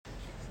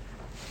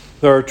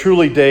There are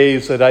truly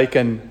days that I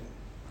can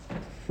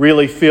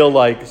really feel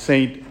like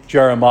Saint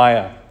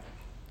Jeremiah.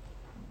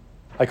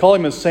 I call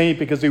him a saint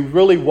because he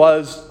really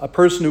was a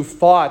person who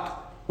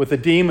fought with the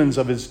demons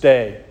of his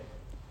day.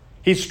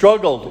 He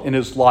struggled in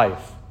his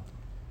life.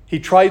 He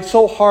tried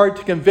so hard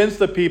to convince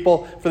the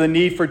people for the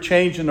need for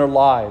change in their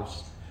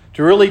lives,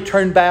 to really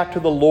turn back to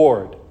the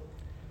Lord.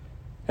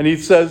 And he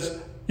says,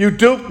 "You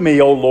duped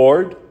me, O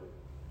Lord,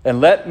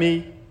 and let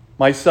me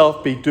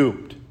myself be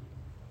duped.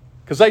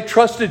 Because I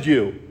trusted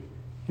you,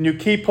 and you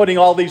keep putting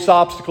all these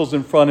obstacles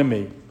in front of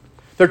me.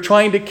 They're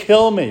trying to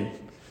kill me.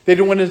 They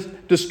don't want to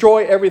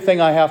destroy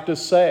everything I have to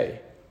say."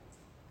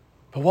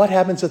 But what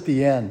happens at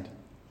the end?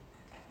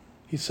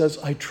 He says,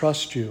 "I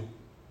trust you.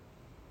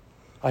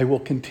 I will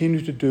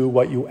continue to do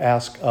what you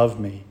ask of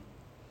me."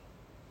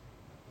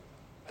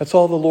 That's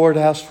all the Lord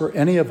asks for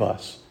any of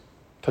us,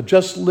 to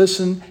just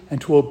listen and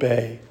to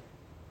obey.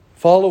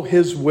 Follow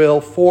his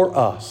will for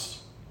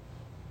us.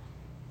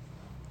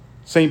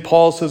 St.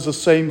 Paul says the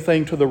same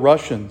thing to the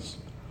Russians.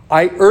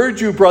 "I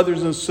urge you,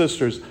 brothers and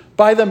sisters,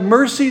 by the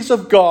mercies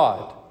of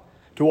God,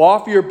 to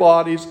offer your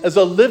bodies as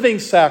a living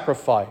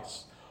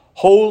sacrifice,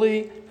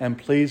 holy and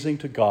pleasing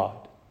to God."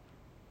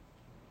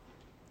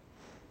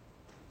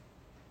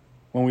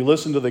 When we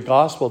listen to the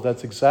gospel,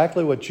 that's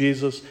exactly what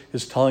Jesus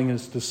is telling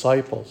his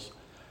disciples.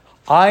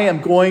 I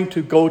am going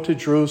to go to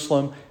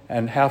Jerusalem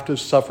and have to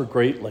suffer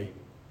greatly.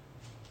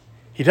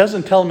 He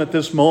doesn't tell them at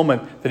this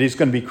moment that he's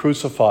going to be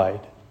crucified.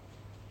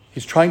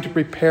 He's trying to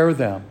prepare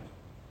them.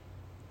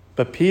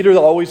 But Peter,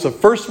 always the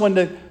first one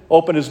to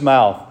open his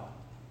mouth.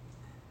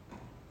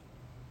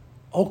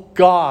 "Oh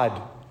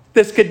God,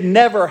 this could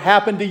never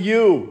happen to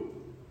you."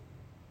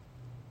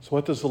 So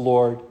what does the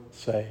Lord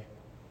say?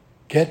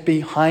 "Get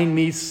behind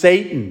me,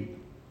 Satan."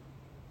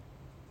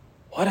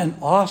 What an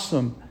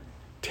awesome,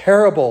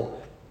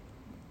 terrible,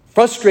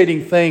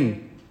 frustrating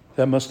thing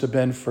that must have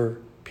been for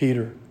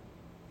Peter.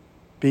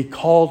 Be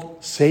called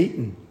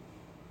Satan.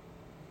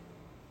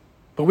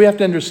 But we have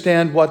to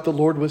understand what the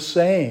Lord was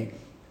saying.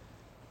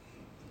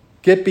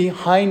 Get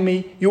behind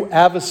me, you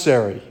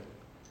adversary.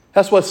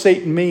 That's what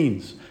Satan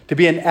means, to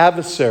be an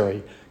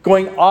adversary,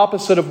 going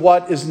opposite of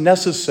what is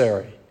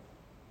necessary.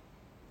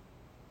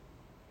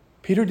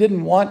 Peter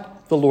didn't want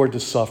the Lord to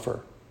suffer.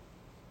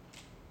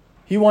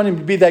 He wanted him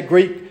to be that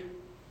great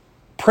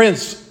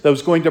prince that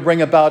was going to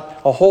bring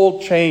about a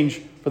whole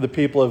change for the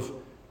people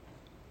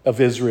of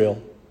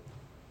Israel.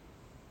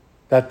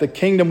 That the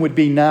kingdom would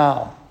be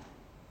now.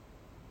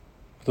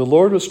 The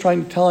Lord was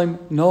trying to tell him,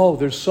 no,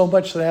 there's so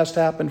much that has to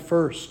happen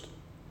first.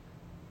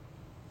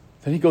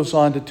 Then he goes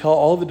on to tell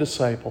all the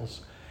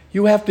disciples,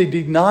 you have to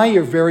deny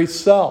your very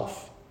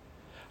self.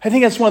 I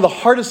think that's one of the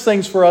hardest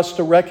things for us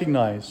to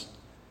recognize.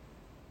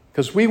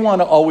 Because we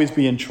want to always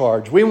be in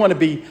charge. We want to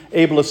be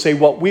able to say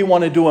what we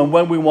want to do and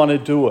when we want to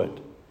do it.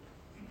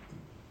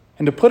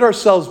 And to put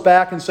ourselves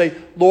back and say,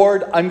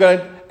 Lord, I'm going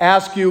to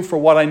ask you for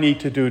what I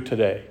need to do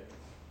today.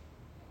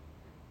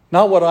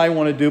 Not what I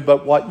want to do,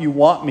 but what you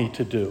want me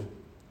to do.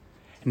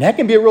 And that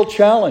can be a real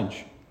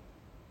challenge.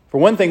 For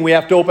one thing, we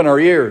have to open our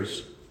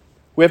ears.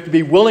 We have to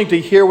be willing to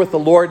hear what the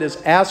Lord is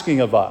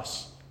asking of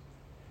us.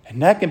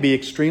 And that can be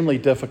extremely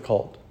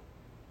difficult.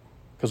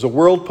 Because the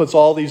world puts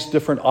all these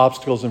different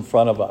obstacles in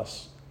front of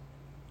us.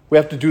 We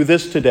have to do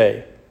this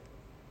today.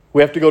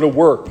 We have to go to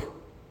work.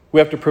 We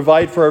have to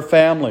provide for our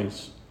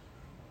families.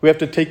 We have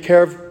to take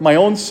care of my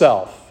own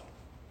self.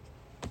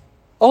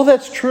 All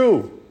that's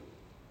true.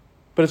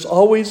 But it's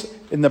always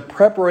in the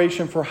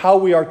preparation for how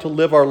we are to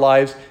live our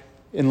lives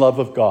in love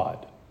of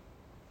God.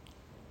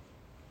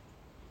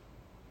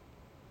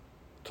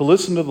 To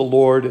listen to the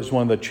Lord is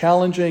one of the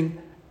challenging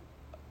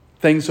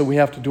things that we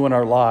have to do in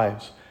our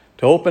lives.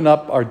 To open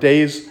up our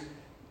days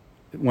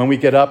when we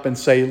get up and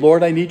say,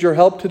 Lord, I need your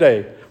help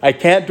today. I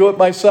can't do it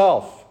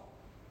myself.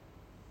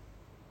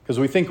 Because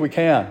we think we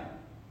can.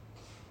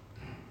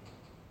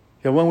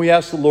 Yet when we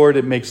ask the Lord,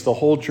 it makes the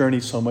whole journey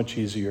so much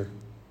easier.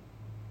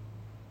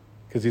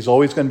 Because he's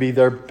always going to be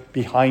there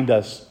behind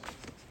us.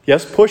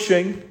 Yes,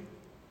 pushing,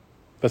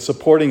 but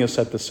supporting us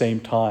at the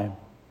same time.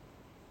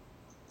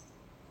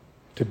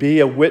 To be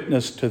a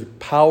witness to the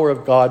power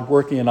of God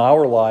working in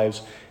our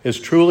lives is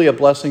truly a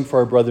blessing for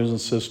our brothers and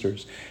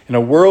sisters. In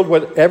a world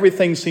where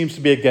everything seems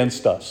to be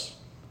against us,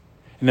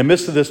 in the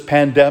midst of this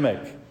pandemic,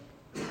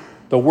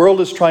 the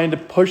world is trying to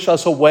push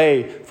us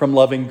away from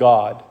loving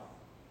God.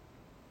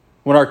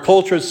 When our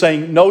culture is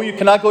saying, no, you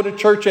cannot go to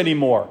church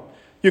anymore.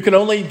 You can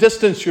only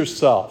distance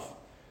yourself.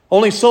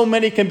 Only so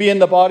many can be in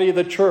the body of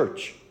the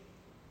church.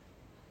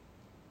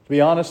 To be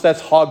honest,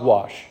 that's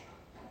hogwash.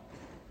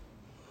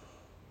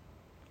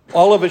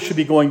 All of us should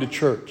be going to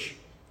church.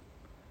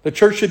 The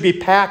church should be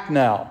packed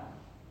now,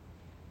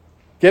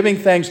 giving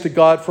thanks to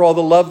God for all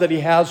the love that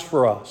he has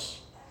for us.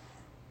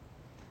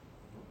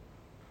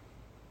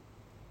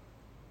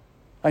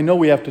 I know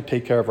we have to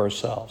take care of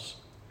ourselves.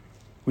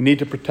 We need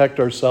to protect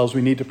ourselves.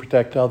 We need to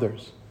protect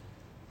others.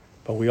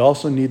 But we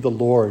also need the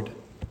Lord,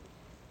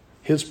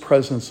 his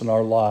presence in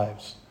our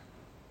lives.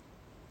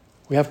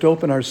 We have to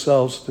open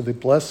ourselves to the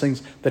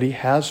blessings that he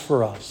has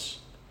for us.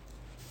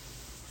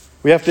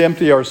 We have to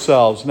empty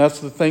ourselves, and that's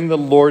the thing the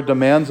Lord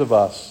demands of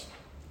us.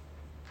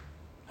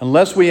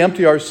 Unless we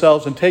empty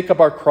ourselves and take up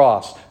our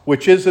cross,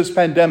 which is this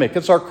pandemic,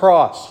 it's our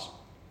cross,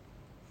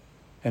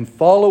 and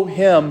follow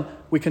Him,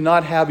 we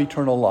cannot have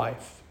eternal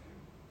life.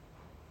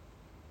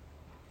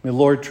 May the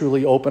Lord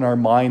truly open our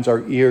minds,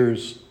 our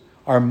ears,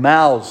 our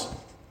mouths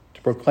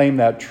to proclaim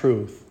that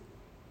truth.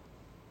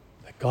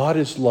 That God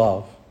is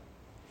love.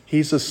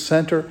 He's the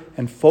center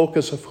and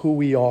focus of who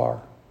we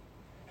are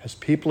as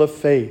people of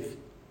faith.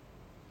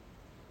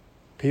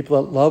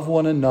 People that love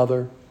one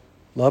another,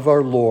 love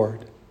our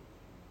Lord,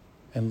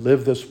 and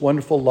live this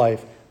wonderful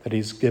life that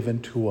He's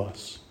given to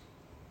us.